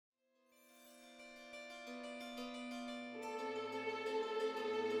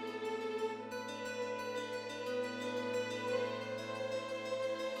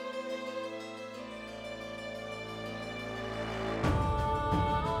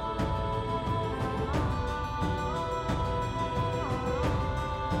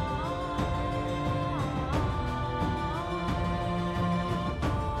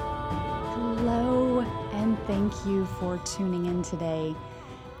you for tuning in today.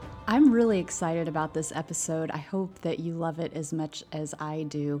 I'm really excited about this episode. I hope that you love it as much as I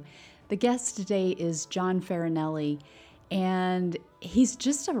do. The guest today is John Farinelli, and he's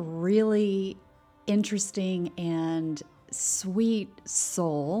just a really interesting and sweet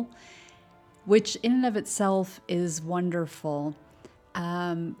soul, which in and of itself is wonderful.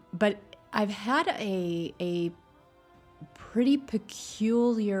 But I've had a pretty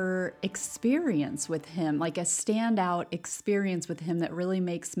peculiar experience with him, like a standout experience with him that really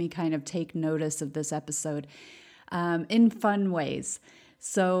makes me kind of take notice of this episode in fun ways.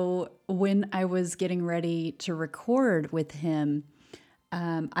 So when I was getting ready to record with him,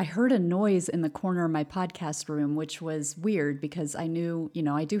 I heard a noise in the corner of my podcast room, which was weird because I knew,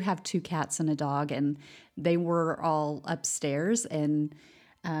 I do have 2 cats and a dog, and they were all upstairs, and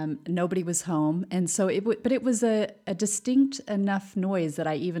nobody was home. And so but it was a distinct enough noise that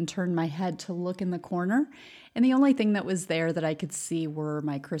I even turned my head to look in the corner. And the only thing that was there that I could see were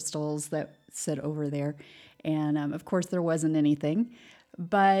my crystals that sit over there. And of course there wasn't anything,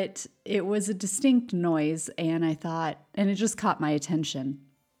 but it was a distinct noise. And I thought, and it just caught my attention.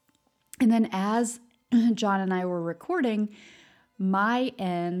 And then as John and I were recording, my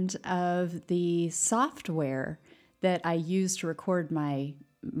end of the software that I used to record my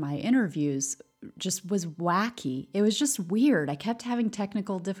interviews just was wacky. It was just weird. I kept having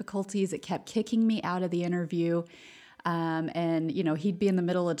technical difficulties. It kept kicking me out of the interview. And he'd be in the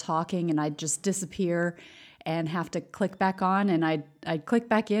middle of talking and I'd just disappear and have to click back on, and I'd click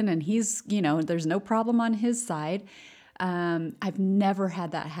back in, and he's, there's no problem on his side. I've never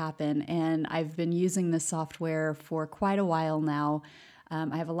had that happen, and I've been using this software for quite a while now.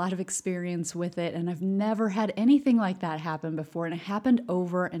 I have a lot of experience with it, and I've never had anything like that happen before, and it happened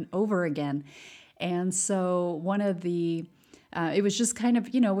over and over again. And so one of the, it was just kind of,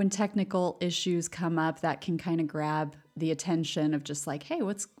 when technical issues come up, that can kind of grab the attention of just like, hey,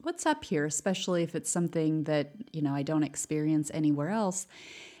 what's up here? Especially if it's something that, I don't experience anywhere else.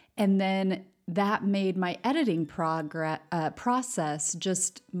 And then that made my editing process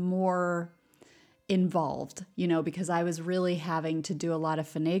just more involved, because I was really having to do a lot of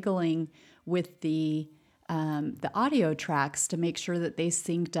finagling with the audio tracks to make sure that they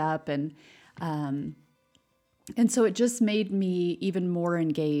synced up, and so it just made me even more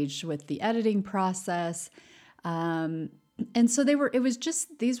engaged with the editing process. And so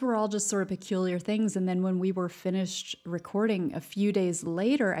these were all just sort of peculiar things. And then when we were finished recording a few days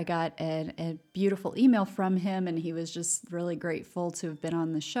later, I got a beautiful email from him, and he was just really grateful to have been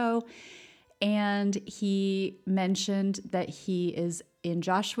on the show. And he mentioned that he is in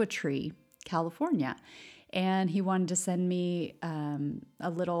Joshua Tree, California, and he wanted to send me a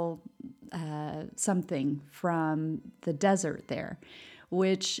little something from the desert there,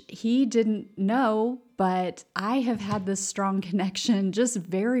 which he didn't know, but I have had this strong connection just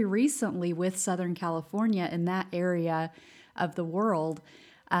very recently with Southern California in that area of the world.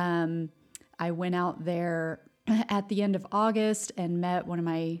 I went out there at the end of August and met one of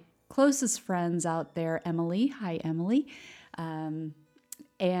my closest friends out there, Emily. Hi, Emily. And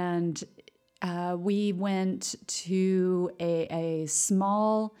we went to a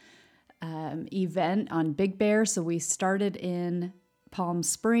small event on Big Bear. So we started in Palm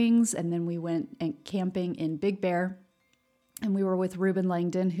Springs, and then we went camping in Big Bear. And we were with Ruben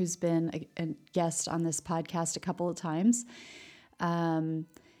Langdon, who's been a guest on this podcast a couple of times. And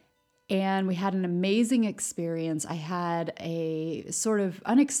we had an amazing experience. I had a sort of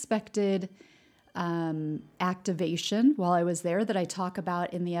unexpected activation while I was there that I talk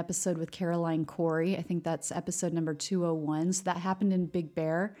about in the episode with Caroline Corey. I think that's episode number 201. So that happened in Big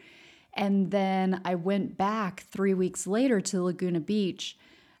Bear. And then I went back 3 weeks later to Laguna Beach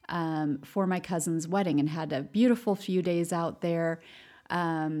for my cousin's wedding and had a beautiful few days out there.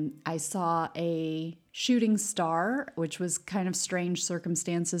 I saw a shooting star, which was kind of strange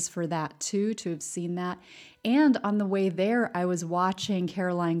circumstances for that too, to have seen that. And on the way there, I was watching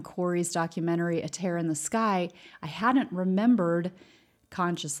Caroline Corey's documentary, A Tear in the Sky. I hadn't remembered,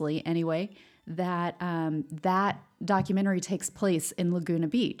 consciously anyway, that that documentary takes place in Laguna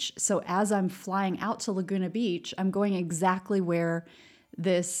Beach. So as I'm flying out to Laguna Beach, I'm going exactly where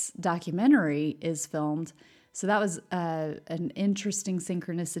this documentary is filmed. So that was an interesting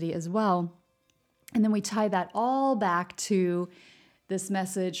synchronicity as well. And then we tie that all back to this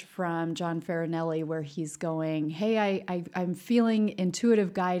message from John Farinelli where he's going, hey, I'm feeling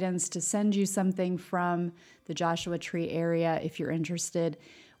intuitive guidance to send you something from the Joshua Tree area if you're interested,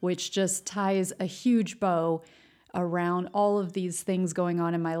 which just ties a huge bow around all of these things going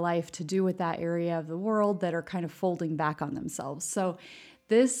on in my life to do with that area of the world that are kind of folding back on themselves. So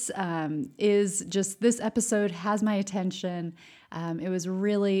This episode has my attention. It was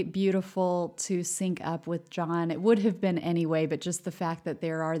really beautiful to sync up with John. It would have been anyway, but just the fact that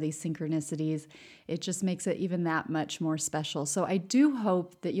there are these synchronicities, it just makes it even that much more special. So I do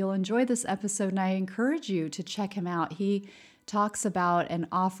hope that you'll enjoy this episode, and I encourage you to check him out. He talks about an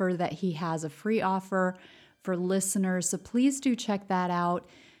offer that he has, a free offer for listeners. So please do check that out,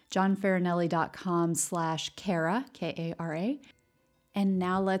 johnfarinelli.com/Kara, Kara. And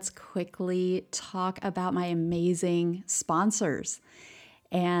now let's quickly talk about my amazing sponsors.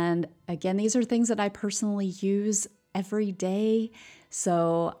 And again, these are things that I personally use every day.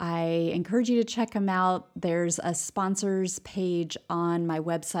 So I encourage you to check them out. There's a sponsors page on my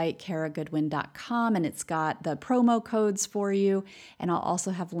website, karagoodwin.com, and it's got the promo codes for you. And I'll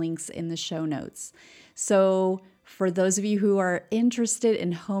also have links in the show notes. So for those of you who are interested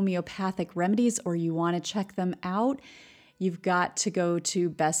in homeopathic remedies or you want to check them out, you've got to go to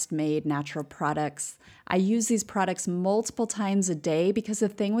Best Made Natural Products. I use these products multiple times a day because the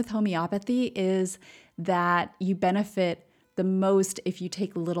thing with homeopathy is that you benefit the most if you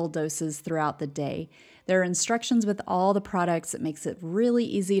take little doses throughout the day. There are instructions with all the products. It makes it really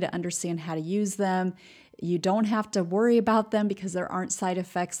easy to understand how to use them. You don't have to worry about them because there aren't side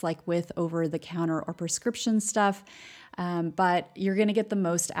effects like with over-the-counter or prescription stuff, but you're going to get the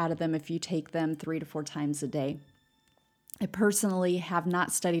most out of them if you take them 3 to 4 times a day. I personally have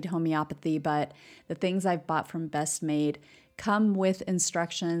not studied homeopathy, but the things I've bought from Best Made come with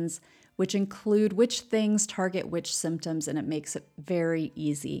instructions which include which things target which symptoms, and it makes it very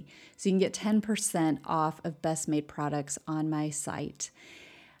easy. So you can get 10% off of Best Made products on my site.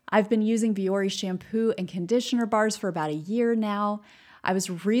 I've been using Viore shampoo and conditioner bars for about a year now. I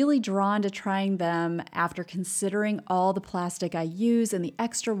was really drawn to trying them after considering all the plastic I use and the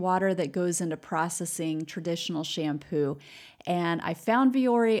extra water that goes into processing traditional shampoo. And I found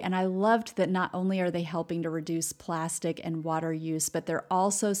Viore, and I loved that not only are they helping to reduce plastic and water use, but they're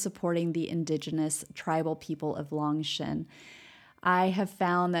also supporting the indigenous tribal people of Longshan. I have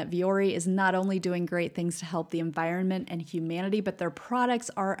found that Viore is not only doing great things to help the environment and humanity, but their products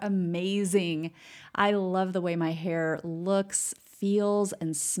are amazing. I love the way my hair looks, feels,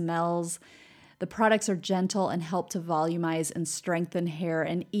 and smells. The products are gentle and help to volumize and strengthen hair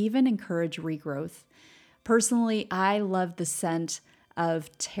and even encourage regrowth. Personally, I love the scent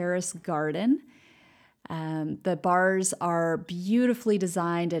of Terrace Garden. The bars are beautifully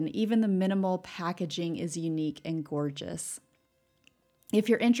designed, and even the minimal packaging is unique and gorgeous. If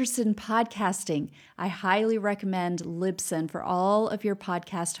you're interested in podcasting, I highly recommend Libsyn for all of your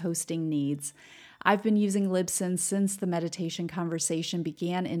podcast hosting needs. I've been using Libsyn since the meditation conversation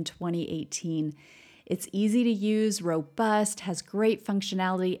began in 2018. It's easy to use, robust, has great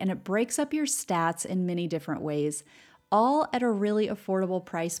functionality, and it breaks up your stats in many different ways, all at a really affordable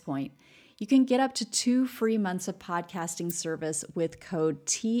price point. You can get up to 2 free months of podcasting service with code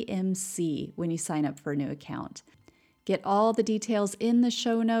TMC when you sign up for a new account. Get all the details in the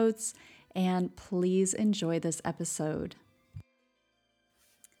show notes, and please enjoy this episode.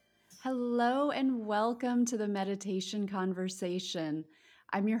 Hello and welcome to the Meditation Conversation.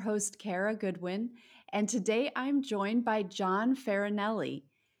 I'm your host, Kara Goodwin, and today I'm joined by John Farinelli.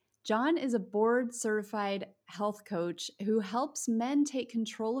 John is a board-certified health coach who helps men take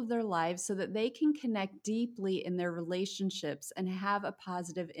control of their lives so that they can connect deeply in their relationships and have a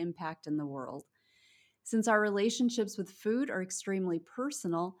positive impact in the world. Since our relationships with food are extremely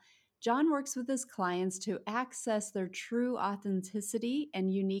personal, John works with his clients to access their true authenticity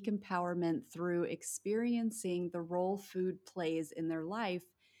and unique empowerment through experiencing the role food plays in their life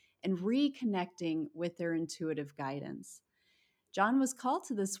and reconnecting with their intuitive guidance. John was called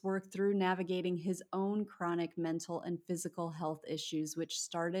to this work through navigating his own chronic mental and physical health issues, which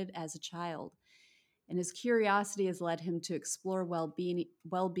started as a child. And his curiosity has led him to explore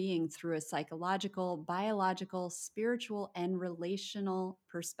well-being through a psychological, biological, spiritual, and relational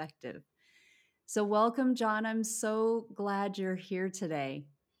perspective. So welcome, John. I'm so glad you're here today.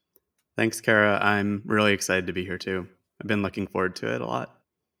 Thanks, Kara. I'm really excited to be here too. I've been looking forward to it a lot.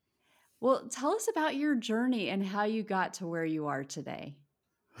 Well, tell us about your journey and how you got to where you are today.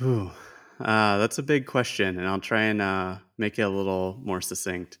 Whew. That's a big question, and I'll try and make it a little more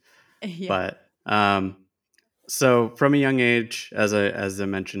succinct. Yeah. But so from a young age, as I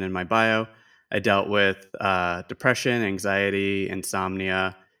mentioned in my bio, I dealt with depression, anxiety,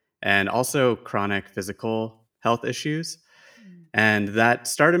 insomnia, and also chronic physical health issues. And that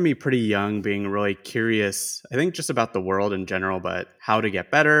started me pretty young, being really curious, I think, just about the world in general, but how to get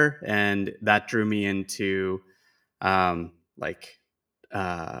better. And that drew me into um, like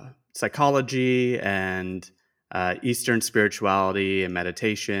psychology and Eastern spirituality and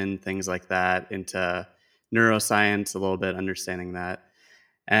meditation, things like that, into neuroscience a little bit, understanding that.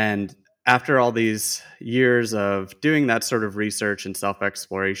 And after all these years of doing that sort of research and self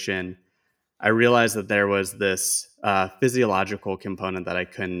exploration, I realized that there was this physiological component that I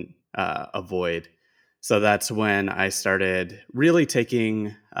couldn't avoid. So that's when I started really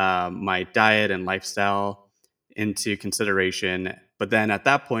taking my diet and lifestyle into consideration. But then at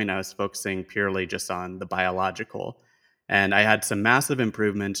that point, I was focusing purely just on the biological. And I had some massive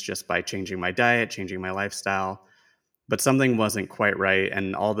improvements just by changing my diet, changing my lifestyle. But something wasn't quite right.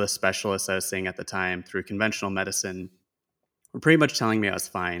 And all the specialists I was seeing at the time through conventional medicine were pretty much telling me I was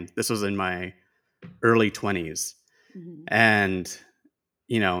fine. This was in my early 20s. Mhm. And,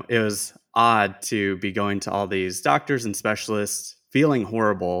 it was odd to be going to all these doctors and specialists feeling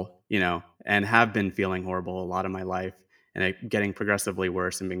horrible, and have been feeling horrible a lot of my life and it getting progressively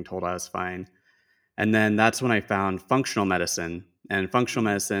worse and being told I was fine. And then that's when I found functional medicine. And functional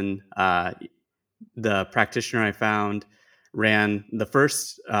Mhm. medicine, the practitioner I found ran the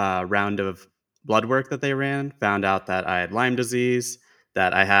first round of blood work that they ran, found out that I had Lyme disease,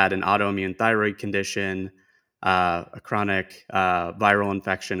 that I had an autoimmune thyroid condition, a chronic viral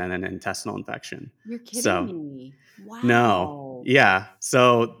infection, and an intestinal infection. You're kidding So, me. no, Wow. yeah.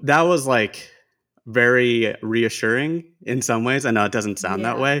 So that was like very reassuring in some ways. I know it doesn't sound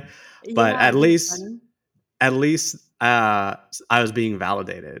that Yeah. way, but Yeah, at isn't it least funny? at least I was being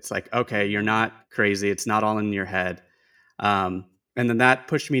validated. It's like, okay, you're Yeah. not crazy. It's not all in your head. And then that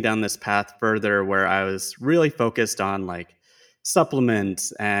pushed me down this path further where I was really focused on like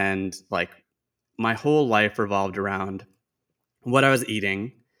supplements and like my whole life revolved around what I was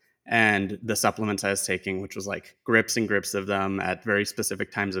eating and the supplements I was taking, which was like grips and grips of them at very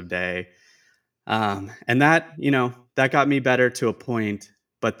specific times of day. And that, that got me better to a point,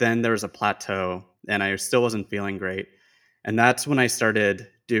 but then there was a plateau and I still wasn't feeling great. And that's when I started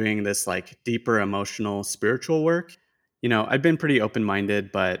doing this like deeper emotional, spiritual work. I'd been pretty open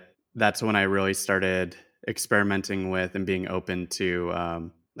minded, but that's when I really started experimenting with and being open to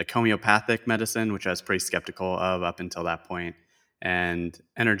like homeopathic medicine, which I was pretty skeptical of up until that point, and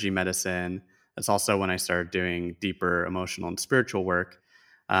energy medicine. That's also when I started doing deeper emotional and spiritual work.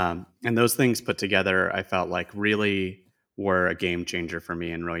 And those things put together, I felt like really were a game changer for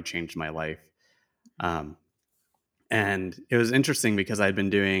me and really changed my life. Um, and it was interesting because I'd been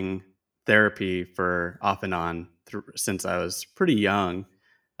doing therapy for off and on since I was pretty young.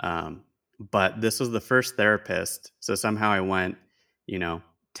 Um, but this was the first therapist. So somehow I went, you know,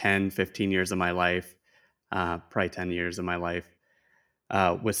 10, 15 years of my life, probably 10 years of my life,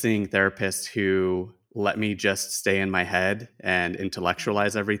 with seeing therapists who let me just stay in my head and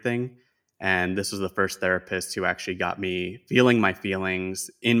intellectualize everything. And this was the first therapist who actually got me feeling my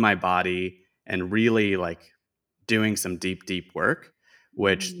feelings in my body and really like doing some deep, deep work,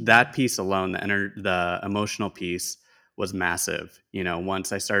 which Mhm. that piece alone, the emotional piece was massive.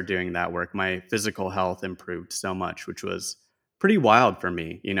 Once I started doing that work, my physical health improved so much, which was pretty wild for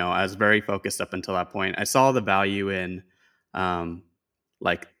me. I was very focused up until that point. I saw the value in um,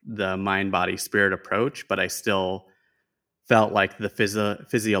 like the mind, body, spirit approach, but I still felt like the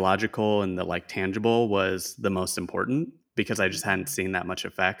physiological and the like tangible was the most important because I just hadn't Mhm. seen that much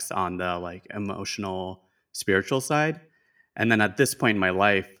effects on the like emotional, spiritual side. And then at this point in my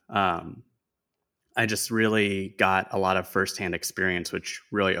life, I just really got a lot of firsthand experience, which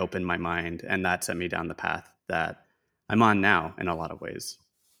really opened my mind. And that set me down the path that I'm on now in a lot of ways.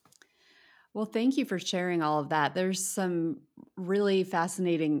 Well, thank you for sharing all of that. There's some really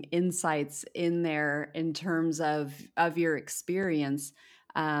fascinating insights in there in terms of your experience,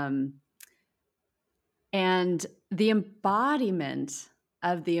 um, and the embodiment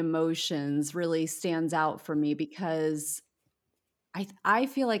of the emotions really stands out for me because I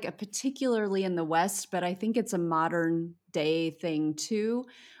feel like, particularly in the West, but I think it's a modern day thing too,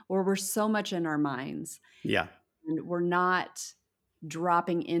 where we're so much in our minds Yeah. and we're not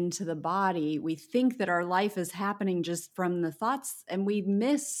dropping into the body. We think that our life is happening just from the thoughts, and we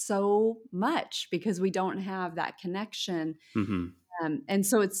miss so much because we don't have that connection. Hmm. And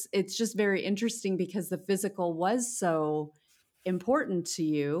so it's just very interesting because the physical was so important to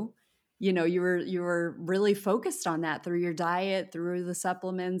you. You were really focused on that through your diet, through the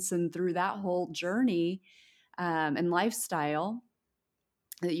supplements, and through that whole journey, and lifestyle,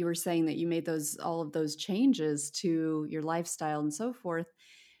 that you were saying that you made those all of those changes to your lifestyle and so forth.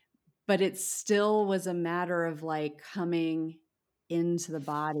 But it still was a matter of like coming into the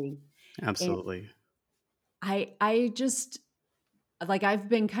body. And Absolutely. I just like I've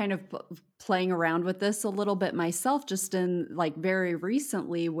been kind of playing around with this a little bit myself, just in like very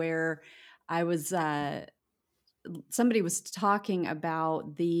recently, where I was somebody was talking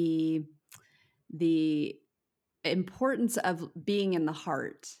about the importance of being in the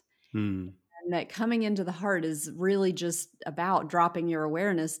heart, Mm. and that coming into the heart is really just about dropping your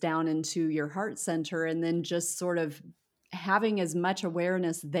awareness down into your heart center, and then just sort of having as much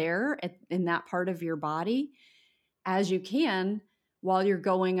awareness there in that part of your body as you can while you're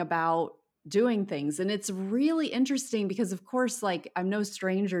going about doing things. And it's really interesting because, of course, like, I'm no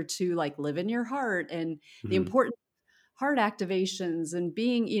stranger to like live in your heart and the Mhm. important heart activations and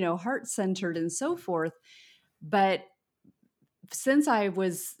being, heart centered and so forth. But since I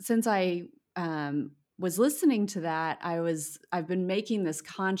was listening to that, I've been making this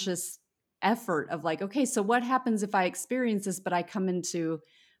conscious effort of like, okay, so what happens if I experience this, but I come into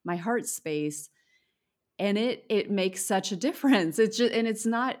my heart space, and it makes such a difference. It's just, and it's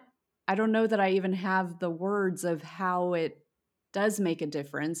not, I don't know that I even have the words of how it does make a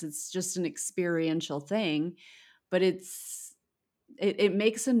difference. It's just an experiential thing, but it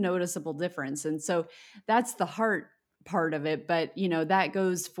makes a noticeable difference. And so that's the heart part of it. But that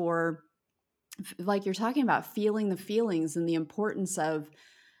goes for, like you're talking about, feeling the feelings and the importance of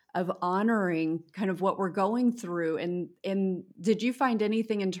honoring kind of what we're going through. And did you find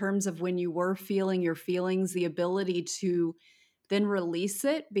anything in terms of when you were feeling your feelings, the ability to then release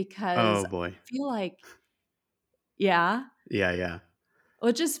it? Because Oh boy. I feel like, yeah, Yeah, yeah. well,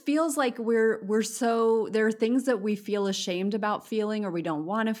 it just feels like we're so, there are things that we feel ashamed about feeling, or we don't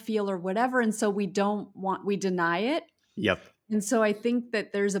want to feel, or whatever, and so we deny it. Yep. And so I think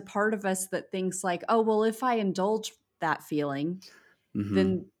that there's a part of us that thinks like, oh, well, if I indulge that feeling, Mhm.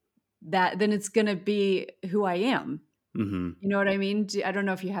 then then it's going to be who I am. Mhm. You know what I mean? I don't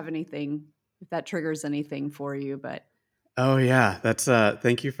know if you have anything, if that triggers anything for you, but Oh yeah, that's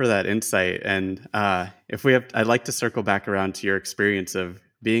thank you for that insight. And if we have I'd like to circle back around to your experience of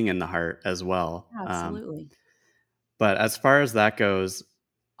being in the heart as well. absolutely. But as far as that goes,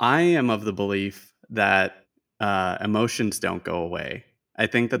 I am of the belief that emotions don't go away. I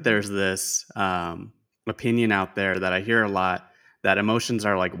think that Mhm. there's this opinion out there that I hear a lot, that emotions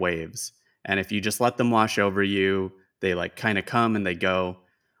are like waves. And if you just let them wash over you, they like kind of come and they go.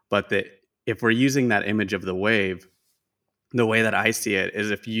 But that if we're using that image of the wave, the way that I see it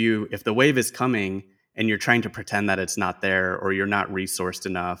is, if the wave is coming and you're trying to pretend that it's not there, or you're not resourced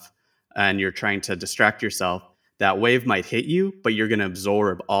enough and you're trying to distract yourself, that wave might hit you, but you're going to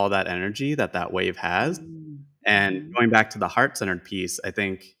absorb all that energy that that wave has. Mm. And Mhm. going back to the heart centered piece, I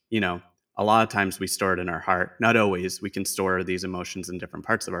think, a lot of times we store it in our heart. Not always. We can store these emotions in different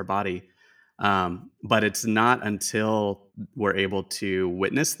parts of our body. But it's not until we're able to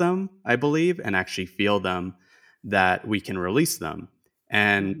witness them, I believe, and actually feel them, that we can release them.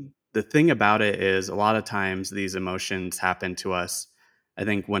 And Mhm. the thing about it is, a lot of times these emotions happen to us, I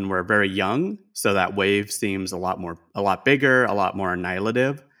think, when we're very young. So that wave seems a lot bigger, a lot more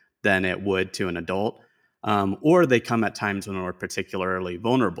annihilative than it would to an adult. Or they come at times when we're particularly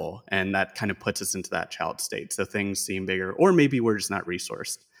vulnerable, and that kind of puts us into that child state. So things seem bigger, or maybe we're just not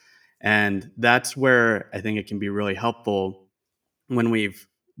resourced. And that's where I think it can be really helpful when we've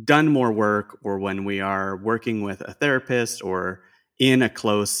done more work, or when we are working with a therapist, or in a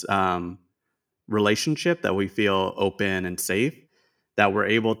close relationship that we feel open and safe, that we're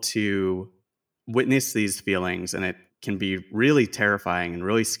able to witness these feelings. And it can be really terrifying and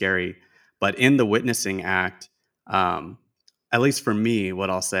really scary. But in the witnessing act, um, at least for me,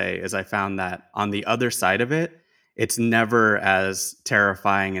 what I'll say is, I found that on the other side of it, it's never as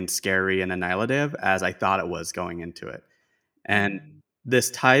terrifying and scary and annihilative as I thought it was going into it. And Mm.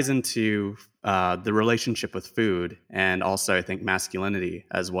 this ties into the relationship with food, and also, I think, masculinity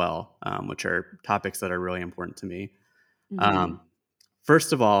as well, which are topics that are really important to me. Mhm. Um,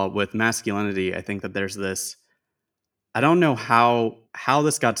 First of all, with masculinity, I think that there's this. I don't know how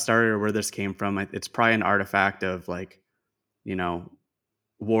this got started or where this came from. It's probably an artifact of, like, you know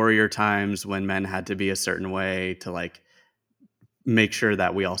warrior times, when men had to be a certain way to, like, make sure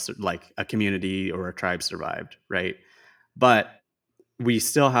that we also, like, a community or a tribe survived, right? But we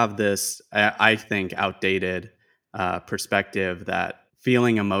still have this, I think, outdated perspective that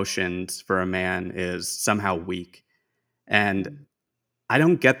feeling emotions for a man is somehow weak. And Mm. I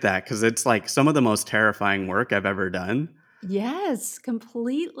don't get that, because it's like some of the most terrifying work I've ever done. Yes,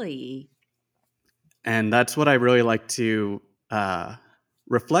 completely. And that's what I really like to uh,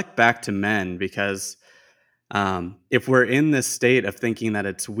 reflect back to men, because if we're in this state of thinking that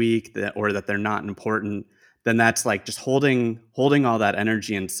it's weak, or that they're not important, then that's like just holding all that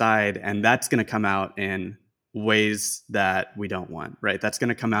energy inside, and that's going to come out in ways that we don't want, right? That's going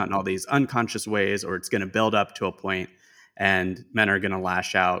to come out in all Mhm. these unconscious ways, or it's going to build up to a point, and men are going to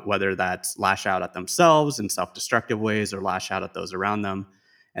lash out, whether that's lash out at themselves in self-destructive ways or lash out at those around them.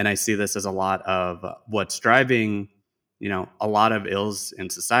 And I see this as a lot of what's driving, a lot of ills in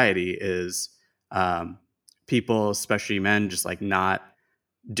society is um, people, especially men, just like not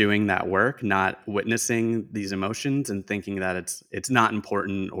doing that work, not witnessing these emotions and thinking that it's not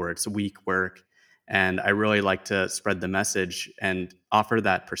important or it's weak work. And I really like to spread the message and offer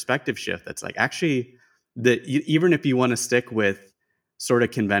that perspective shift that's like, actually, that even if you want to stick with sort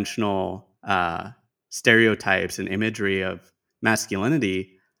of conventional stereotypes and imagery of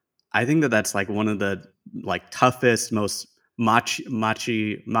masculinity, I think that that's like one of the like toughest, most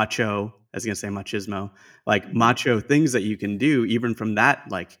macho, I was gonna say machismo, like Mhm. macho things that you can do, even from that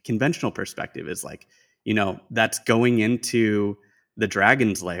like conventional perspective, is like, that's going into the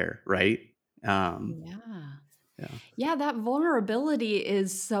dragon's lair, right? Um, Yeah. yeah. Yeah, that vulnerability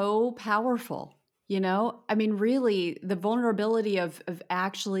is so powerful. I mean, really, the vulnerability of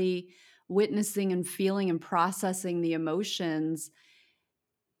actually witnessing and feeling and processing the emotions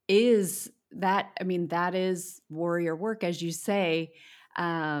is that, I mean, that is warrior work, as you say.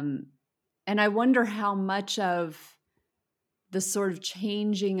 Um, and I wonder how much of the sort of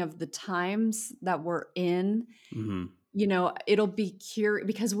changing of the times that we're in, Hmm. it'll be curious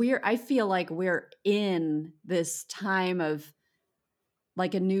because I feel like we're in this time of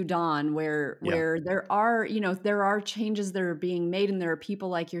like a new dawn where Yeah. there are changes that are being made, and there are people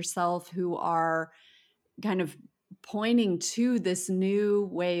like yourself who are kind of pointing to this new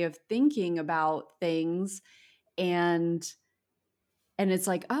way of thinking about things. And and it's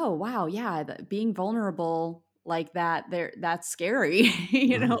like, oh wow, yeah, being vulnerable like that, that's scary.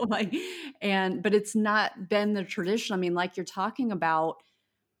 Right. Like, and but it's not been the tradition. I mean, like you're talking about,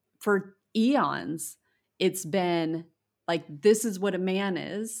 for eons, it's been like, this is what a man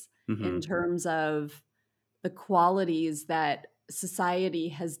is in Hmm. terms of the qualities that society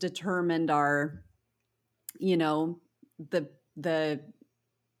has determined are, you know, the the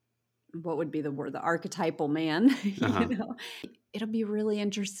what would be the word, the archetypal man. Uh-huh. It'll be really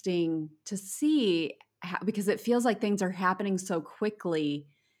interesting to see how, because it feels like things are happening so quickly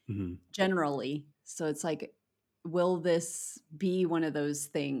Hmm. generally. So it's like, will this be one of those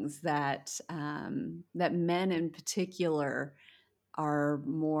things that that men in particular are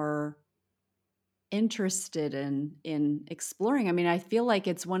more interested in exploring? I mean, I feel like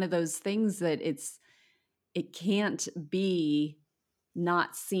it's one of those things that it can't be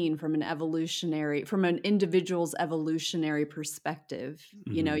not seen from an individual's evolutionary perspective.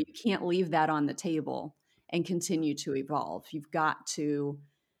 Hmm. You can't leave that on the table and continue to evolve. You've got to,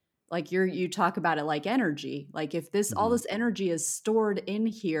 like, you talk about it like energy. Like, if this all Hmm. this energy is stored in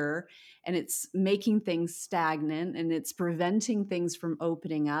here and it's making things stagnant and it's preventing things from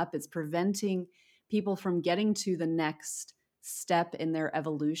opening up, it's preventing people from getting to the next step in their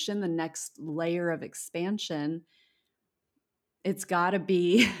evolution, the next layer of expansion, it's got to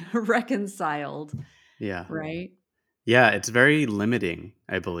be reconciled, Yeah. right? Yeah. It's very limiting,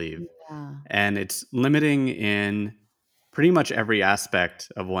 I believe. Yeah. And it's limiting in pretty much every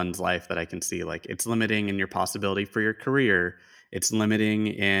aspect of one's life that I can see. Like, it's limiting in your possibility for your career, it's limiting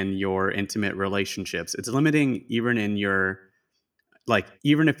in your intimate relationships, it's limiting even in your, like,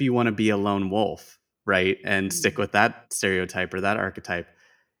 even if you want to be a lone wolf, right, and stick Mm. with that stereotype or that archetype,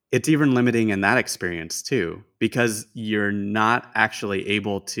 it's even limiting in that experience too, because you're not actually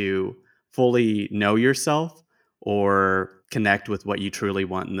able to fully know yourself or connect with what you truly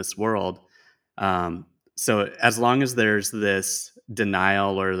want in this world. So as long as there's this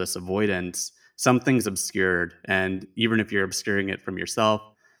denial or this avoidance, something's obscured, and even if you're obscuring it from yourself,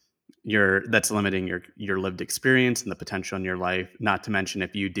 that's limiting your lived experience and the potential in your life. Not to mention,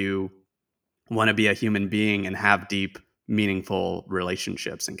 if you do want to be a human being and have deep, meaningful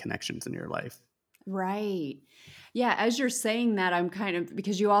relationships and connections in your life. Right. Yeah, as you're saying that, I'm kind of,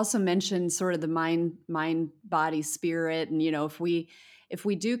 because you also mentioned sort of the mind, body, spirit, and if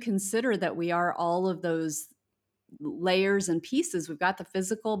we do consider that we are all of those layers and pieces, we've got the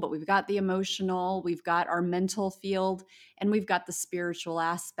physical, but we've got the emotional, we've got our mental field, and we've got the spiritual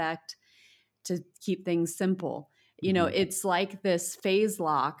aspect, to keep things simple. Hmm. It's like this phase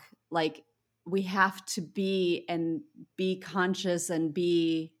lock. Like, we have to be conscious and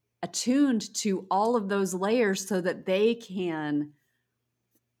be attuned to all of those layers so that they can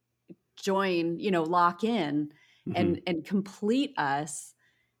join, lock in Hmm. and complete us,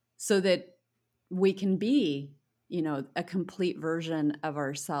 so that we can be, a complete version of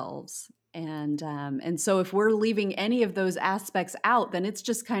ourselves. And so if we're leaving any of those aspects out, then it's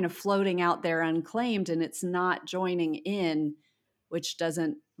just kind of floating out there unclaimed, and it's not joining in, which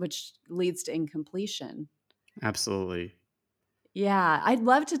leads to incompletion. Absolutely. Yeah, I'd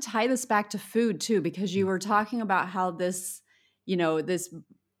love to tie this back to food too, because you were talking about how this, this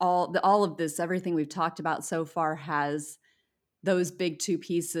all of this, everything we've talked about so far has those big two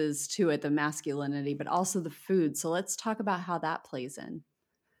pieces to it, the masculinity, but also the food. So let's talk about how that plays in.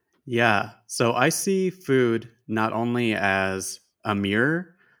 Yeah. So I see food not only as a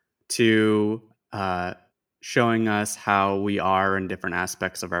mirror to showing us how we are in different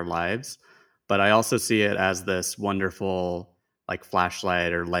aspects of our lives, but I also see it as this wonderful, like,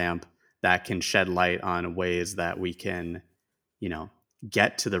 flashlight or lamp that can shed light on ways that we can, you know,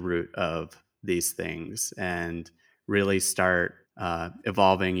 get to the root of these things and really start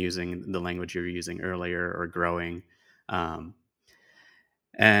evolving using the language you were using earlier, or growing. Um,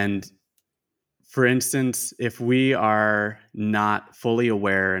 and for instance, if we are not fully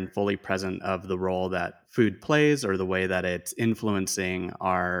aware and fully present of the role that food plays or the way that it's influencing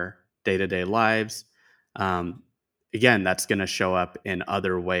our day to day lives, um, again, that's going to show up in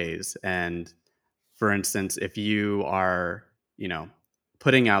other ways. And for instance, if you are, you know,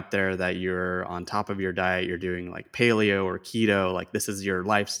 putting out there that you're on top of your diet, you're doing like paleo or keto, like this is your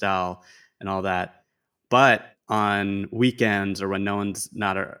lifestyle and all that. But on weekends or when no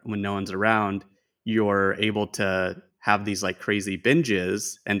one's around, you're able to have these like crazy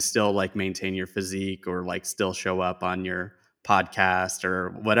binges and still like maintain your physique, or like still show up on your podcast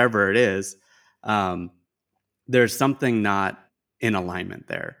or whatever it is. Um, there's something not in alignment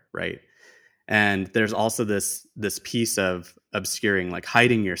there, right? And there's also this piece of obscuring, like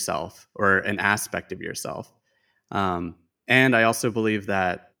hiding yourself or an aspect of yourself. And I also believe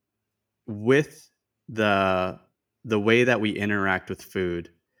that with the the way that we interact with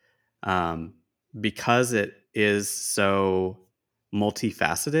food, um, because it is so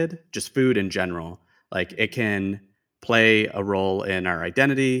multifaceted, just food in general, like it can play a role in our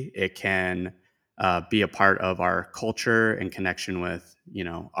identity. It can be a part of our culture and connection with,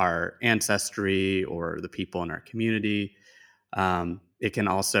 our ancestry or the people in our community. It can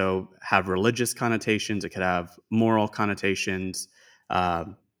also have religious connotations. It could have moral connotations.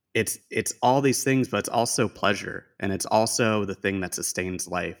 Um, it's all these things, but it's also pleasure, and it's also the thing that sustains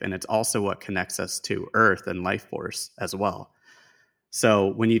life, and it's also what connects us to Earth and life force as well. So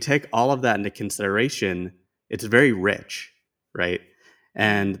when you take all of that into consideration, it's very rich, right?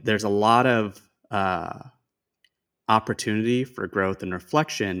 And Mm. there's a lot of opportunity for growth and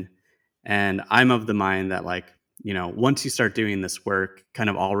reflection. And I'm of the mind that, like, once you start doing this work, kind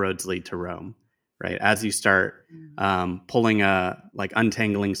of all roads lead to Rome, right? As you start Mm. pulling like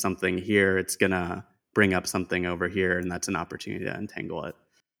untangling something here, it's going to bring up something over here. And that's an opportunity to untangle it.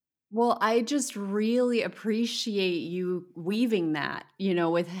 Well, I just really appreciate you weaving that,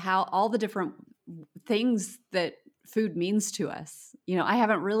 with how all the different things that food means to us. I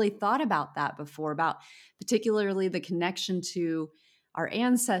haven't really thought about that before, about particularly the connection to our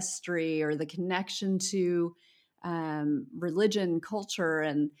ancestry, or the connection to religion, culture.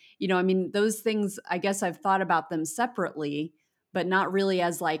 And, I mean, those things, I guess I've thought about them separately, but not really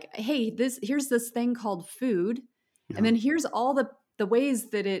as like, hey, here's this thing called food. And Uh-huh. then here's all the ways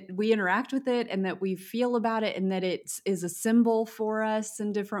that we interact with it, and that we feel about it, and that it is a symbol for us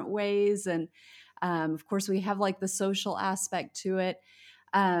in different ways. And of course, we have like the social aspect to it.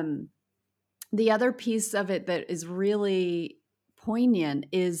 Um, the other piece of it that is really poignant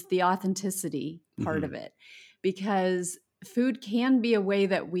is the authenticity part Hmm. of it, because food can be a way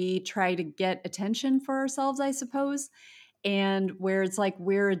that we try to get attention for ourselves, I suppose, and where it's like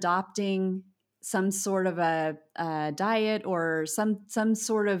we're adopting some sort of a diet, or some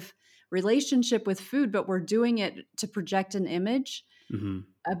sort of relationship with food, but we're doing it to project an image Hmm.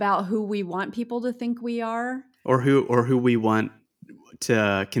 about who we want people to think we are. Or who we want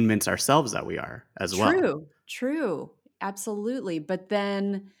to convince ourselves that we are as well. True, true, absolutely. But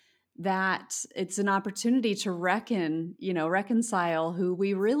then that it's an opportunity to reconcile who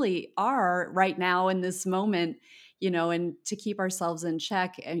we really are right now in this moment, and to keep ourselves in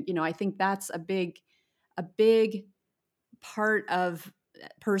check. And, I think that's a big part of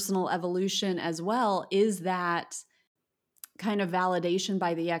personal evolution as well, is that kind of validation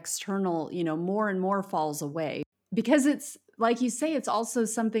by the external, more and more falls away, because it's like you say, it's also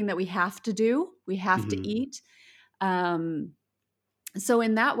something that we have to do. We have to Hmm. eat. Um, so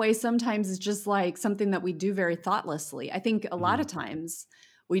in that way, sometimes it's just like something that we do very thoughtlessly. I think a lot Hmm. of times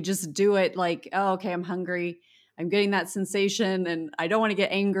we just do it like, oh, okay, I'm hungry. I'm getting that sensation and I don't want to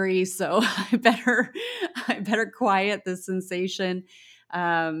get angry. So I better quiet the sensation.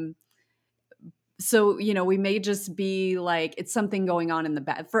 Um, so, we may just be like, it's something going on in the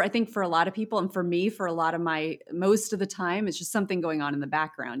back. I think for a lot of people, and for me, for a lot of most of the time, it's just something going on in the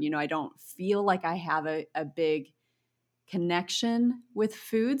background. I don't feel like I have a big connection with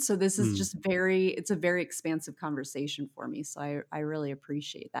food. So this is Mm. just it's a very expansive conversation for me. So I really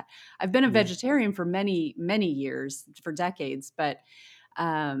appreciate that. I've been a Yeah. vegetarian for many, many years, for decades,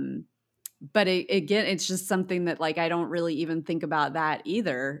 um, but again, it's just something that like I don't really even think about that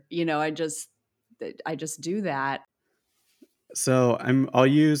either. I just do that. So I'll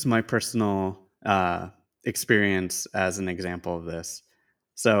use my personal experience as an example of this.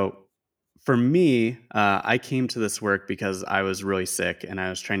 So for me, I came to this work because I was really sick and I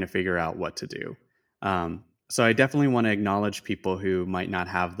was trying to figure out what to do. So I definitely want to acknowledge people who might not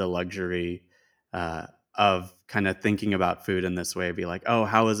have the luxury uh, of kind of thinking about food in this way. Be like, oh,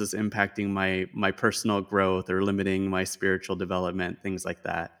 how is this impacting my personal growth or limiting my spiritual development, things like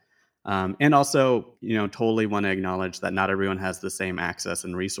that. And also, totally want to acknowledge that not everyone has the same access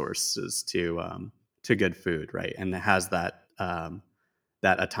and resources to good food, right? And it has that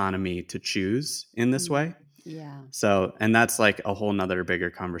autonomy to choose in this Mm, way. yeah. So, and that's like a whole nother bigger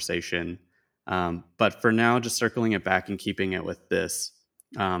conversation. But for now, just circling it back and keeping it with this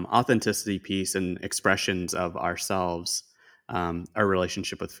authenticity piece and expressions of ourselves, our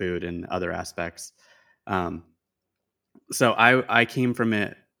relationship with food and other aspects. Um, so I came from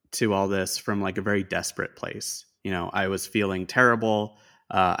it to all this from like a very desperate place. I was feeling terrible.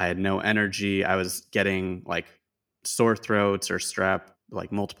 I had no energy. I was getting like sore throats or strep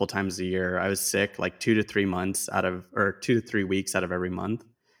like multiple times a year. I was sick like 2 to 3 months or 2 to 3 weeks out of every month,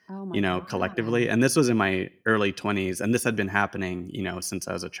 Oh my collectively. God. And this was in my early 20s. And this had been happening, since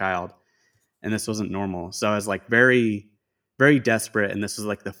I was a child, and this wasn't normal. So I was like very, very desperate. And this was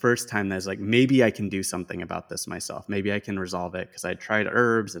like the first time that I was like, maybe I can do something about this myself. Maybe I can resolve it, because I tried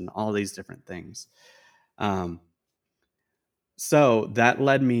herbs and all these different things. Um, so that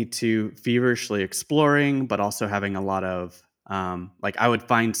led me to feverishly exploring, but also having a lot of like I would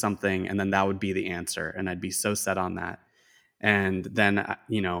find something and then that would be the answer. And I'd be so set on that. And then,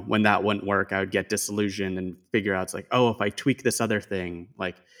 when that wouldn't work, I would get disillusioned and figure out it's like, oh, if I tweak this other thing,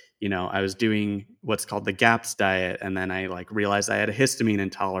 like, I was doing what's called the GAPS diet. And then I like realized I had a histamine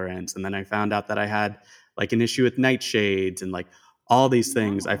intolerance. And then I found out that I had like an issue with nightshades and like all these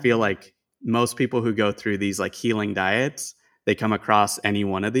things. I feel No. like most people who go through these like healing diets, they come across any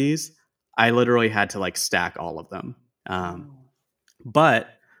one of these. I literally had to like stack all of them. Oh.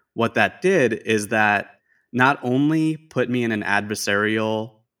 But what that did is that not only put me in an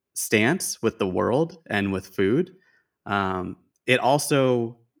adversarial stance with the world and with food, it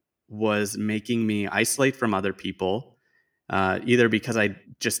also was making me isolate from other people, either because I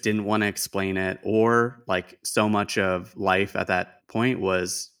just didn't want to explain it, or like so much of life at that point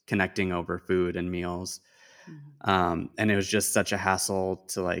was connecting over food and meals. Mhm. And it was just such a hassle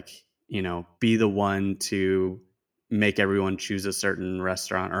to like, be the one to make everyone choose a certain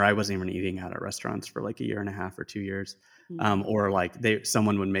restaurant. Or I wasn't even eating out at restaurants for like a year and a half or 2 years. Mhm. Or like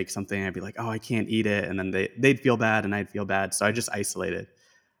someone would make something and I'd be like, oh, I can't eat it. And then they'd feel bad and I'd feel bad. So I just isolated.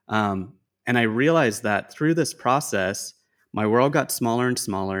 And I realized that through this process, my world got smaller and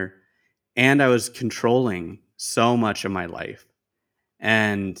smaller, and I was controlling so much of my life.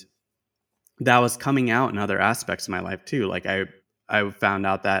 And that was coming out in other aspects of my life too. Like I found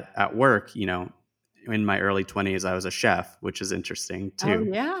out that at work, in my early 20s, I was a chef, which is interesting Oh too.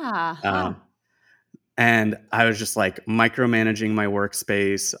 yeah. Uh, Huh. and I was just like micromanaging my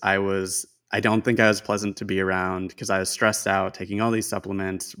workspace. I don't think I was pleasant to be around because I was stressed out, taking all these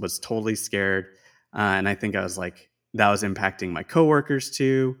supplements, was totally scared. And I think I was like, that was impacting my coworkers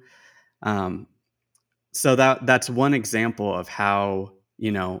too. Um, so that's one example of how,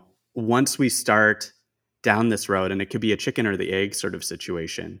 once we start down this road, and it could be a chicken or the egg sort of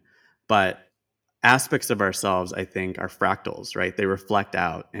situation, but aspects of ourselves, I think, are fractals, right? They reflect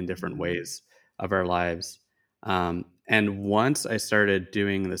out in different Mhm. ways of our lives. And once I started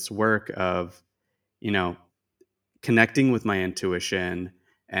doing this work of, you know connecting with my intuition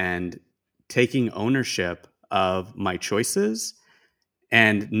and taking ownership of my choices,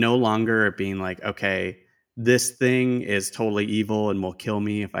 and no longer being like, okay, this thing is totally evil and will kill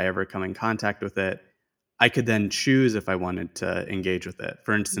me if I ever come in contact with it. I could then choose if I wanted to engage with it.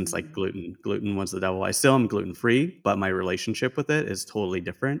 For instance, like Mhm. gluten. Gluten was the devil. I still am gluten free, but my relationship with it is totally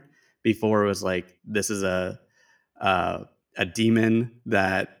different. Before it was like, this is uh, a demon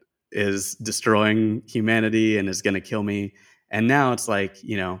that is destroying humanity and is going to kill me. And now it's like,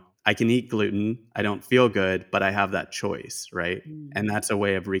 I can eat gluten. I don't feel good, but I have that choice, right? And Mhm. that's a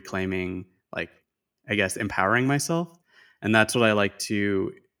way of reclaiming, like, I guess, empowering myself. And that's what I like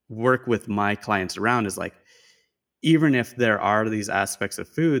to work with my clients around, is like, even if there are these aspects of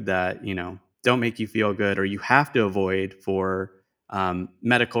food that, don't make you feel good, or you have to avoid for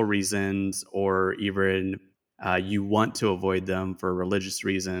medical reasons, or even you want to avoid them for religious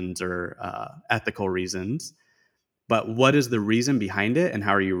reasons or ethical reasons. But what is the reason behind it, and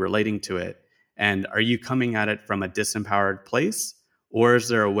how are you relating to it? And are you coming at it from a disempowered place? Or is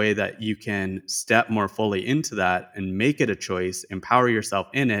there a way that you can step more fully into that and make it a choice, empower yourself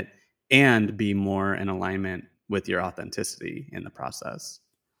in it, and be more in alignment with your authenticity in the process?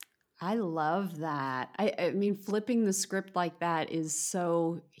 I love that. I mean, flipping the script like that is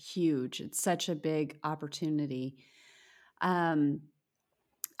so huge. It's such a big opportunity. Um,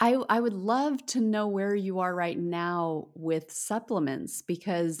 I would love to know where you are right now with supplements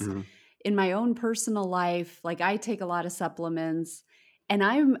because Mhm. in my own personal life, like I take a lot of supplements and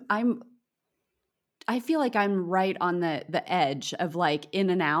I feel like I'm right on the edge of like in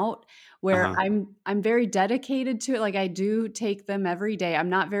and out where Uh-huh. I'm very dedicated to it. Like I do take them every day. I'm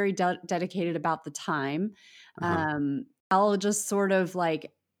not very dedicated about the time. Uh-huh. I'll just sort of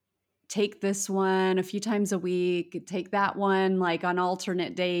like take this one a few times a week, take that one like on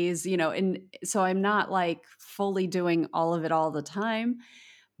alternate days, and so I'm not like fully doing all of it all the time,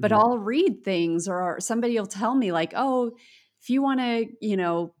 but Mhm. I'll read things or somebody will tell me like, "Oh, if you want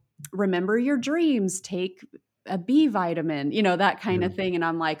to, remember your dreams, take a B vitamin," that kind of Mhm. thing. And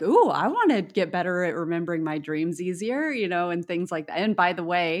I'm like, "Ooh, I want to get better at remembering my dreams easier," and things like that. And by the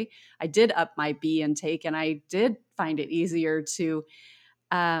way, I did up my B intake and I did find it easier to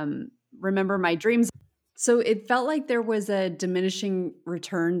um, remember my dreams. So it felt like there was a diminishing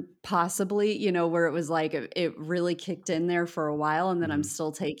return, possibly, where it was like it really kicked in there for a while, and then I'm Mhm.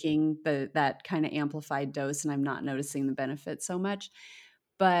 still taking that kind of amplified dose, and I'm not noticing the benefit so much.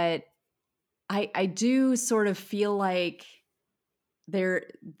 But I do sort of feel like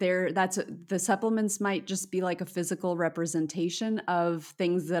there that's the supplements might just be like a physical representation of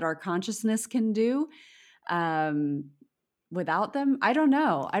things that our consciousness can do. Um, Without them? I don't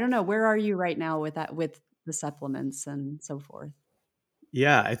know. Where are you right now with that with the supplements and so forth?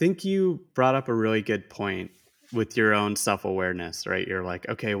 Yeah, I think you brought up a really good point with your own self awareness, right? You're like,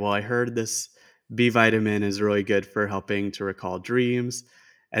 okay, well, I heard this B vitamin is really good for helping to recall dreams.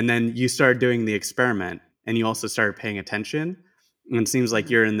 And then you started doing the experiment and you also started paying attention. And it seems like Uh-huh.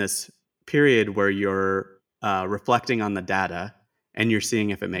 you're in this period where you're reflecting on the data and you're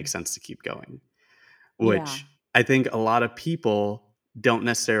seeing if it makes sense to keep going, Yeah. which I think a lot of people don't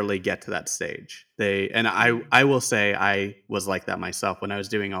necessarily get to that stage. I will say I was like that myself when I was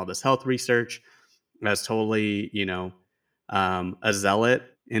doing all this health research. I was totally, a zealot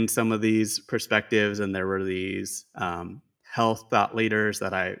in some of these perspectives, and there were these health thought leaders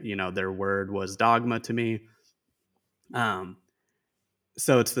that their word was dogma to me. Um,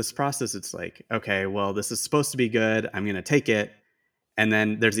 so it's this process. It's like, okay, well, this is supposed to be good. I'm going to take it, and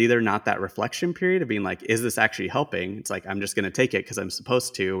then there's either not that reflection period of being like, is this actually helping? It's like, I'm just going to take it because I'm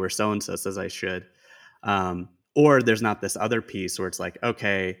supposed to, or so and so says I should. Or there's not this other piece where it's like,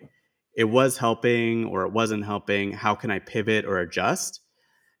 okay, it was helping or it wasn't helping. How can I pivot or adjust?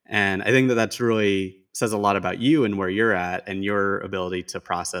 And I think that that's really says a lot about you and where you're at and your ability to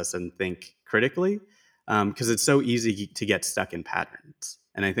process and think critically, because it's so easy to get stuck in patterns.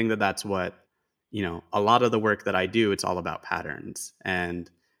 And I think that that's what, a lot of the work that I do, it's all about patterns. And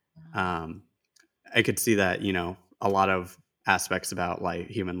um, I could see that, a lot of aspects about life,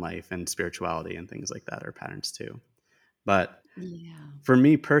 human life and spirituality and things like that are patterns too. But Yeah. for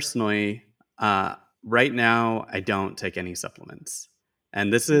me personally, right now, I don't take any supplements.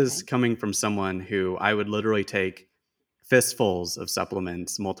 And this is Okay. coming from someone who I would literally take fistfuls of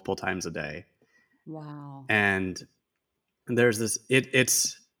supplements multiple times a day. Wow. And there's this,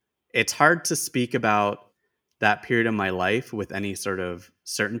 it's hard to speak about that period of my life with any sort of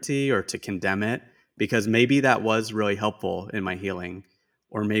certainty or to condemn it because maybe that was really helpful in my healing,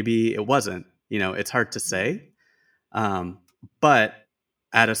 or maybe it wasn't. It's hard to say. Mhm. um, but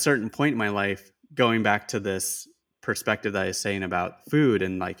at a certain point in my life, going back to this perspective that I was saying about food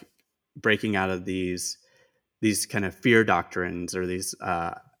and like breaking out of these kind of fear doctrines or these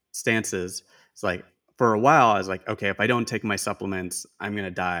stances, it's like for a while I was like, okay, if I don't take my supplements, I'm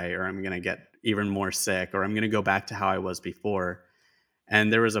gonna die, or I'm gonna get even more sick, or I'm gonna go back to how I was before.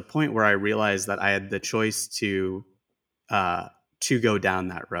 And there was a point where I realized that I had the choice uh, to go down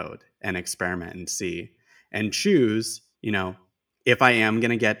that road and experiment and see and choose, if I am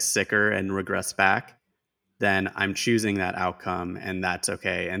going to get sicker and regress back, then I'm choosing that outcome and that's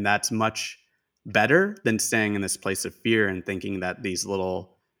okay. And that's much better than staying in this place of fear and thinking that these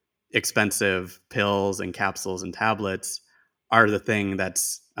little expensive pills and capsules and tablets are the thing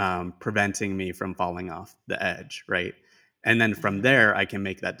that's preventing me from falling off the edge, right? And then from Uh-huh. there, I can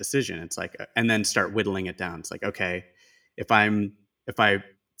make that decision. It's like, and then start whittling it down. It's like, okay, if I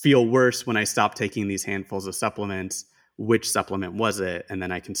feel worse when I stop taking these handfuls of supplements. Which supplement was it? And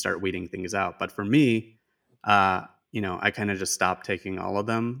then I can start weeding things out. But for me, uh, I kind of just stopped taking all of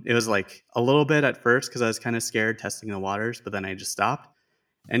them. It was like a little bit at first because I was kind of scared testing the waters, but then I just stopped.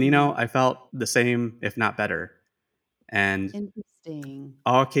 And, Mm. I felt the same, if not better. And Interesting.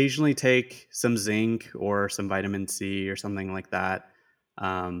 I'll occasionally take some zinc or some vitamin C or something like that.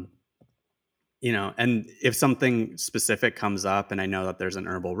 Um, and if something specific comes up and I know that there's an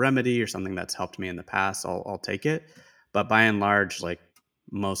herbal remedy or something that's helped me in the past, I'll take it. But by and large, like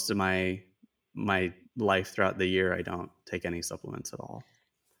most of my life throughout the year, I don't take any supplements at all.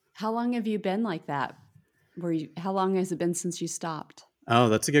 How long have you been like that? How long has it been since you stopped? Oh,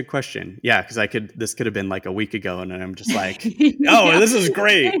 that's a good question. Yeah, because this could have been like a week ago, and then I'm just like, oh, Yeah. this is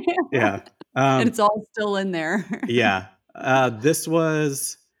great. Yeah. And Um, it's all still in there. yeah. This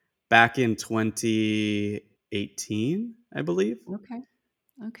was back in 2018, I believe. Okay.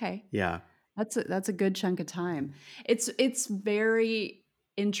 Okay. Yeah. That's a good chunk of time. It's very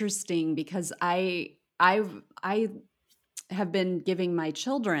interesting because I have been giving my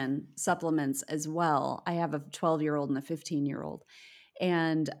children supplements as well. I have a 12-year-old and a 15-year-old.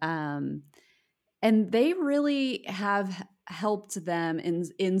 And they really have helped them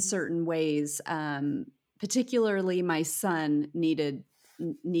in certain ways. Particularly, my son needed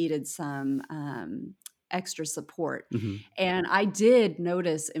some extra support, Hmm. and I did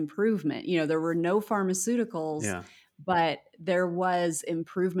notice improvement. There were no pharmaceuticals, Yeah. but there was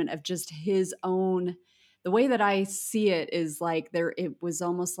improvement of just his own. The way that I see it is like it was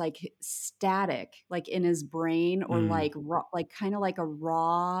almost like static, like in his brain, or Mm. like raw, like kind of like a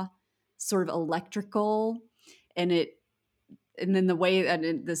raw sort of electrical. And then the way that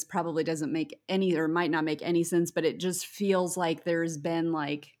this probably doesn't make any, or might not make any sense, but it just feels like there's been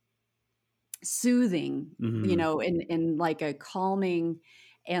like soothing, Hmm. in like a calming,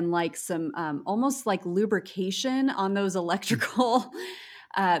 and like some almost like lubrication on those electrical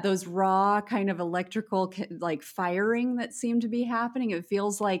those raw kind of electrical like firing that seem to be happening. It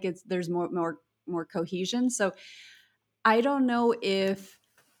feels like there's more cohesion. So I don't know if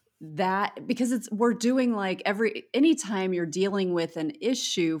that, because we're doing like anytime you're dealing with an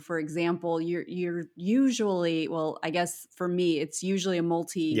issue, for example, you're usually, well, I guess for me it's usually a Yeah.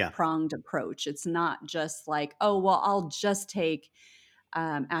 multi-pronged approach. It's not just like, oh well, I'll just take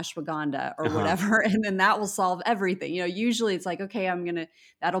ashwagandha or Uh-huh. whatever and then that will solve everything. Usually it's like, okay,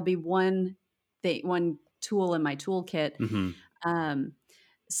 that'll be one tool in my toolkit. Hmm. um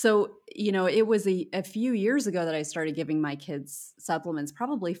so, it was a few years ago that I started giving my kids supplements,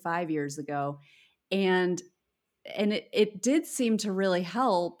 probably 5 years ago. And it did seem to really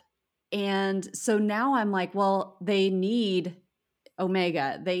help. And so now I'm like, well, they need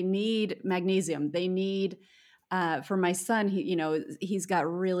omega, they need magnesium, they need for my son, he's got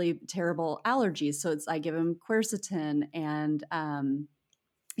really terrible allergies. So I give him quercetin, and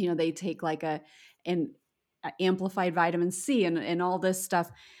they take like an amplified vitamin C and all this stuff.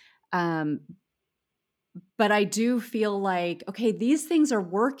 um, but I do feel like, okay, these things are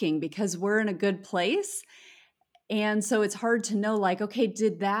working because we're in a good place. And so it's hard to know, like, okay,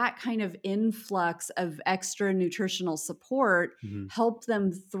 did that kind of influx of extra nutritional support Hmm. help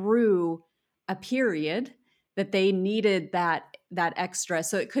them through a period that they needed that extra?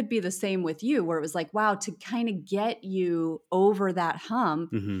 So it could be the same with you, where it was like, wow, to kind of get you over that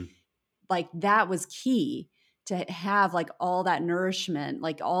hump, Hmm. like that was key, to have like all that nourishment,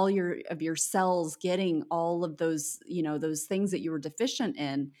 like all your cells getting all of those, those things that you were deficient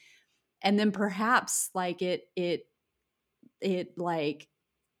in. And then perhaps like it like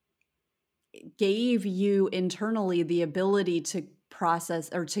gave you internally the ability to process,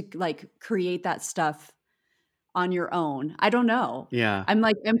 or to like create that stuff on your own. I don't know. Yeah.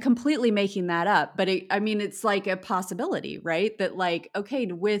 I'm completely making that up, but I mean, it's like a possibility, right? That like, okay,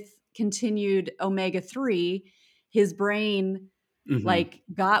 with continued omega-3, his brain Hmm. like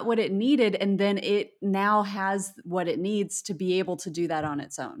got what it needed, and then it now has what it needs to be able to do that on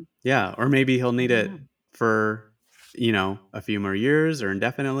its own. Yeah. Or maybe he'll I need don't it know. for, a few more years or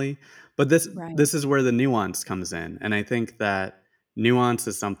indefinitely. But this Right. this is where the nuance comes in. And I think that nuance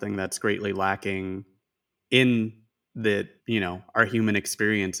is something that's greatly lacking in our human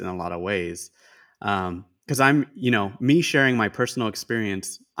experience in a lot of ways. Because me sharing my personal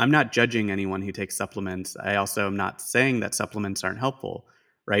experience, I'm not judging anyone who takes supplements. I also am not saying that supplements aren't helpful,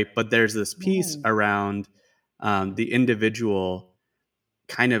 right? But there's this piece Right. around the individual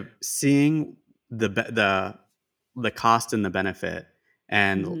kind of seeing the cost and the benefit.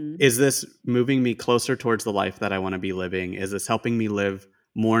 And Mhm. is this moving me closer towards the life that I want to be living? Is this helping me live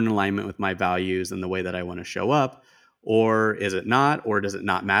more in alignment with my values and the way that I want to show up? or is it not, or does it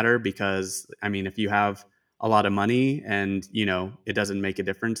not matter? Because I mean, if you have a lot of money and it doesn't make a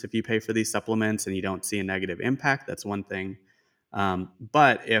difference if you pay for these supplements and you don't see a negative impact, that's one thing.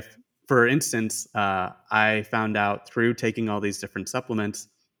 But if, for instance, I found out through taking all these different supplements,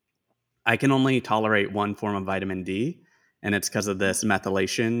 I can only tolerate one form of vitamin D, and it's because of this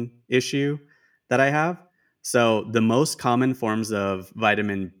methylation issue that I have. So the most common forms of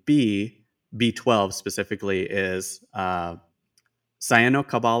vitamin B, B12 specifically, is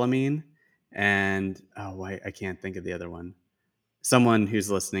cyanocobalamin and I can't think of the other one. Someone who's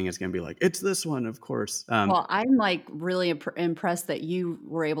listening is going to be like, "It's this one, of course." Well, I'm like really impressed that you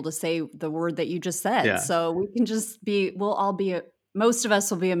were able to say the word that you just said. Yeah, So we can just we'll all be, most of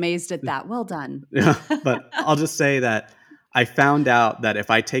us will be amazed at that. Well done. yeah. But I'll just say that I found out that if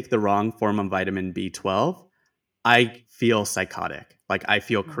I take the wrong form of vitamin B12, I feel psychotic. Like I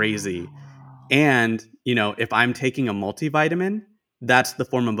feel crazy. Wow. And, if I'm taking a multivitamin, that's the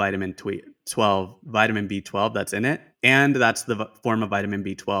form of vitamin B12 that's in it. And that's the form of vitamin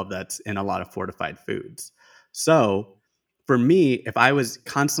B12 that's in a lot of fortified foods. So for me, if I was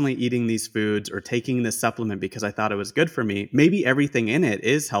constantly eating these foods or taking this supplement because I thought it was good for me, maybe everything in it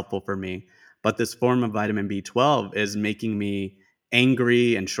is helpful for me. But this form of vitamin B12 is making me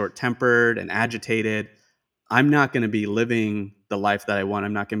angry and short tempered and agitated. I'm not going to be living the life that I want.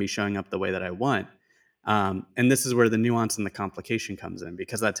 I'm not going to be showing up the way that I want. And this is where the nuance and the complication comes in,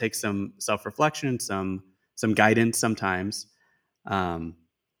 because that takes some self-reflection, some guidance sometimes. Um,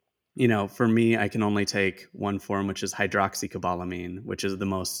 for me, I can only take one form, which is hydroxycobalamin, which is the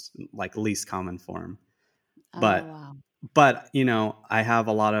most like least common form. Oh, But wow. I have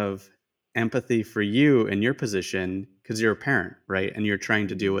a lot of empathy for you in your position because you're a parent, right? And you're trying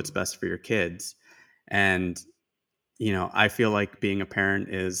to do what's Mhm. best for your kids. And I feel like being a parent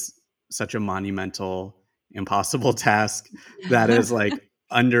is such a monumental, impossible task that is like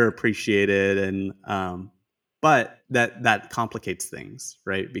underappreciated, and but that complicates things,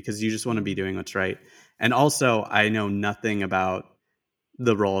 right? Because you just want to be Yeah. doing what's right. And also, I know nothing about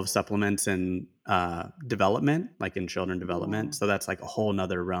the role of supplements in development, like in children Yeah. development. So that's like a whole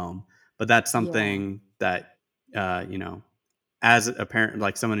nother realm. But that's Yeah. something that uh, you know as a parent,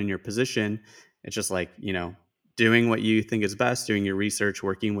 like someone in your position, it's just like, doing what you think is best, doing your research,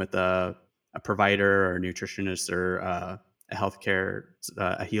 working with a provider or a nutritionist or a healthcare,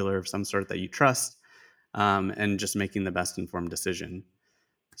 a healer of some sort that you trust, and just making the best informed decision.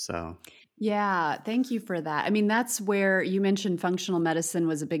 So, Yeah, thank you for that. I mean, that's where you mentioned functional medicine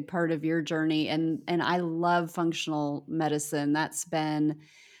was a big part of your journey, and I love functional medicine. That's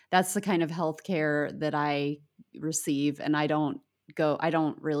the kind of healthcare that I receive, and I don't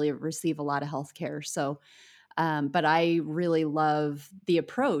really receive a lot of healthcare. So, but I really love the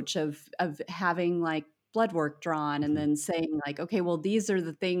approach of having like blood work drawn and mhm. then saying like, okay, well, these are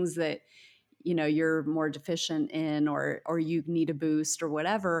the things that you're more deficient in, or you need a boost or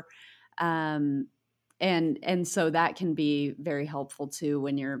whatever. um, and so that can be very helpful too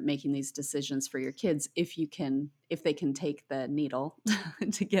when you're making these decisions for your kids, if they can take the needle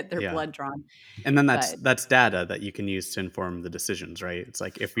to get their Yeah. blood drawn. And then But that's data that you can use to inform the decisions, right? It's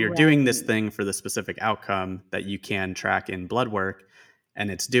like if you're doing this right. thing for the specific outcome that you can track in blood work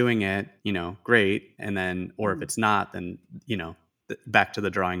and it's doing it, great. And then, or if Mm. it's not, then, back to the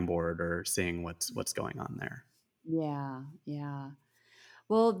drawing board or seeing what's going on there. Yeah, yeah.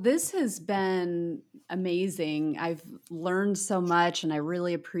 Well, this has been amazing. I've learned so much, and I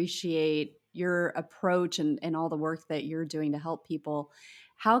really appreciate your approach and all the work that you're doing to help people.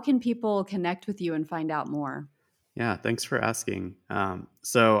 How can people connect with you and find out more? Yeah, thanks for asking.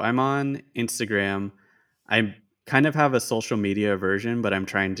 So I'm on Instagram. I kind of have a social media version, but I'm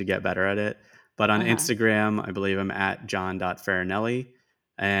trying to get better at it. But on Uh-huh. Instagram, I believe I'm at john.farinelli.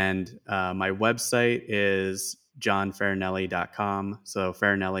 And my website is johnfarinelli.com. So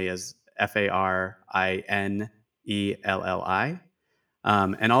Farinelli is Farinelli.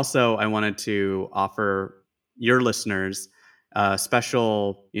 And also, I wanted to offer your listeners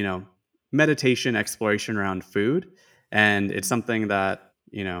special, meditation exploration around food, and it's something that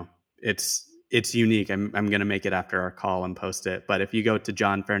it's unique. I'm going to make it after our call and post it. But if you go to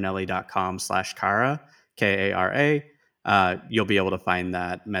johnfarinelli.com/Kara, Kara, you'll be able to find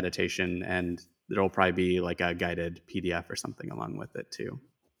that meditation, and there'll probably be like a guided PDF or something along with it too.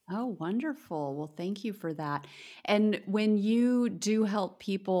 Oh, wonderful. Well, thank you for that. And when you do help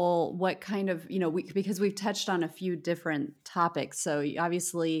people, what kind of, because we've touched on a few different topics. So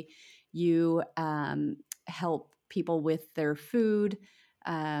obviously, you help people with their food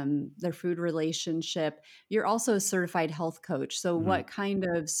relationship. You're also a certified health coach. So, Mhm. what kind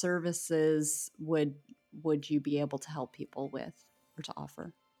of services would would you be able to help people with or to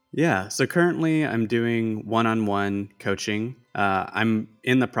offer? Yeah. So currently, I'm doing one-on-one coaching. I'm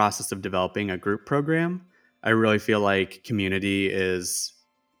in the process of developing a group program. I really feel like community is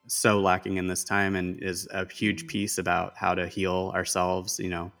so lacking in this time and is a huge Mm-hmm. piece about how to heal ourselves,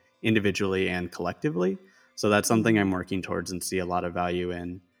 individually and collectively. So that's something Mm-hmm. I'm working towards and see a lot of value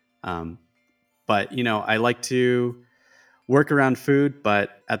in. Um, but I like to work around food,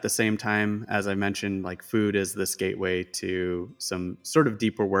 but at the same time, as I mentioned, like food is this gateway to some sort of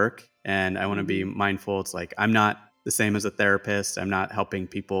deeper work. And I want to be Mm-hmm. mindful. It's like I'm not the same as a therapist. I'm not helping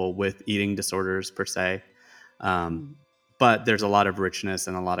people with eating disorders per se. Um, Mm-hmm. but there's a lot of richness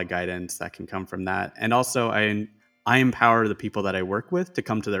and a lot of guidance that can come from that. And also, I empower the people that I work with to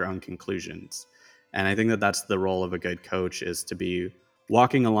come to their own conclusions. And I think that that's the role of a good coach, is to be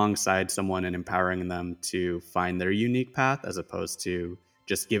walking alongside someone and empowering them to find their unique path, as opposed to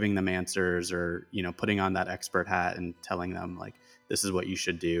just giving them answers or putting on that expert hat and telling them like, this is what you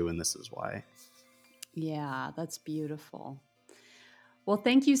should do and this is why. Yeah, that's beautiful. Well,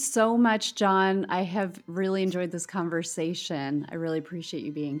 thank you so much, John. I have really enjoyed this conversation. I really appreciate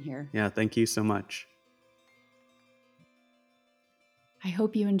you being here. Yeah, thank you so much. I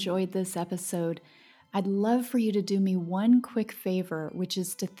hope you enjoyed this episode. I'd love for you to do me one quick favor, which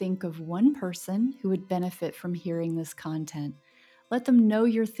is to think of one person who would benefit from hearing this content. Let them know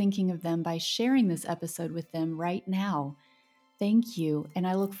you're thinking of them by sharing this episode with them right now. Thank you, and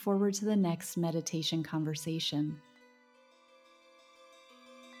I look forward to the next meditation conversation.